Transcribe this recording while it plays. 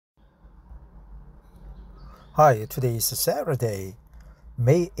Hi, today is Saturday,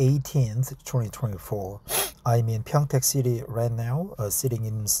 May 18th, 2024. I'm in Pyeongtaek City right now, sitting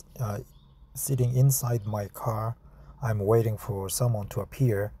inside my car. I'm waiting for someone to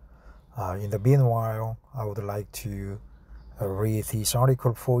appear. In the meanwhile, I would like to read this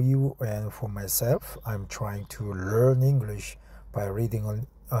article for you and for myself. I'm trying to learn English by reading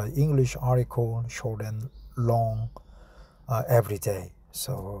an English article, short and long, every day.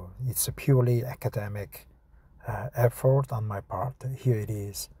 So it's a purely academic effort on my part. Here it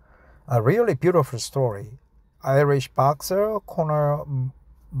is. A really beautiful story. Irish boxer Conor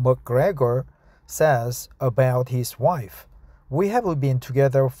McGregor says about his wife, "We have been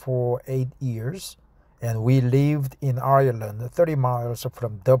together for 8 years, and we lived in Ireland, 30 miles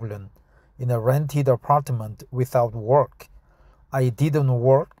from Dublin, in a rented apartment without work. I didn't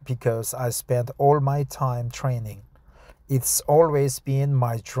work because I spent all my time training. It's always been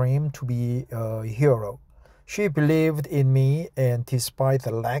my dream to be a hero. She believed in me, and despite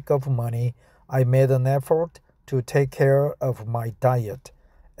the lack of money, I made an effort to take care of my diet,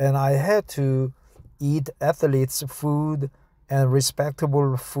 and I had to eat athlete's food and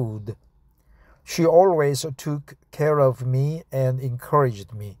respectable food. She always took care of me and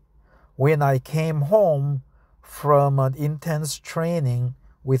encouraged me. When I came home from an intense training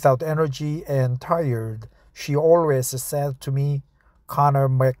without energy and tired, she always said to me, 'Conor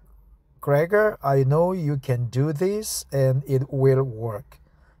McGregor, I know you can do this and it will work.'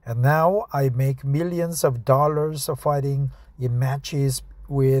 And now I make millions of dollars fighting in matches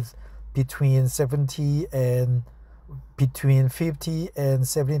with between 70 and between 50 and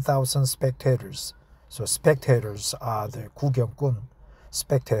 70,000 spectators. So spectators are the 구경꾼,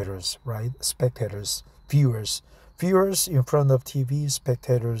 spectators, right? Spectators, viewers. Viewers in front of TV,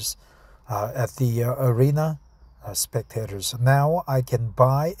 spectators at the arena, spectators. Now I can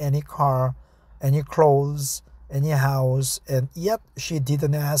buy any car, any clothes, any house, and yet she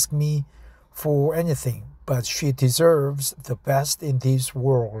didn't ask me for anything. But she deserves the best in this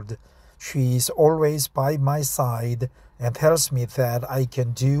world. She is always by my side and tells me that I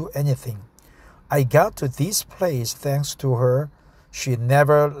can do anything. I got to this place thanks to her. She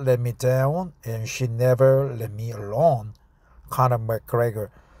never let me down, and she never let me alone." Conor McGregor.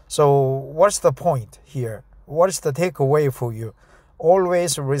 So what's the point here? What's the takeaway for you?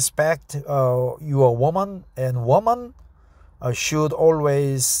 Always respect your woman, and woman should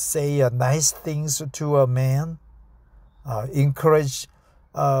always say nice things to a man. Encourage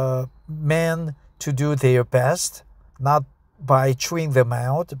men to do their best, not by chewing them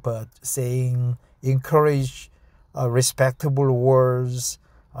out, but saying encourage respectable words,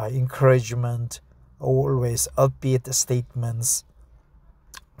 encouragement, always upbeat statements.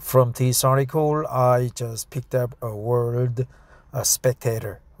 From this article, I just picked up a word, a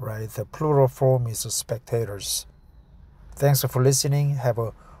spectator, right? The plural form is spectators. Thanks for listening. Have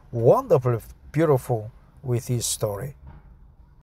a wonderful, beautiful with this story.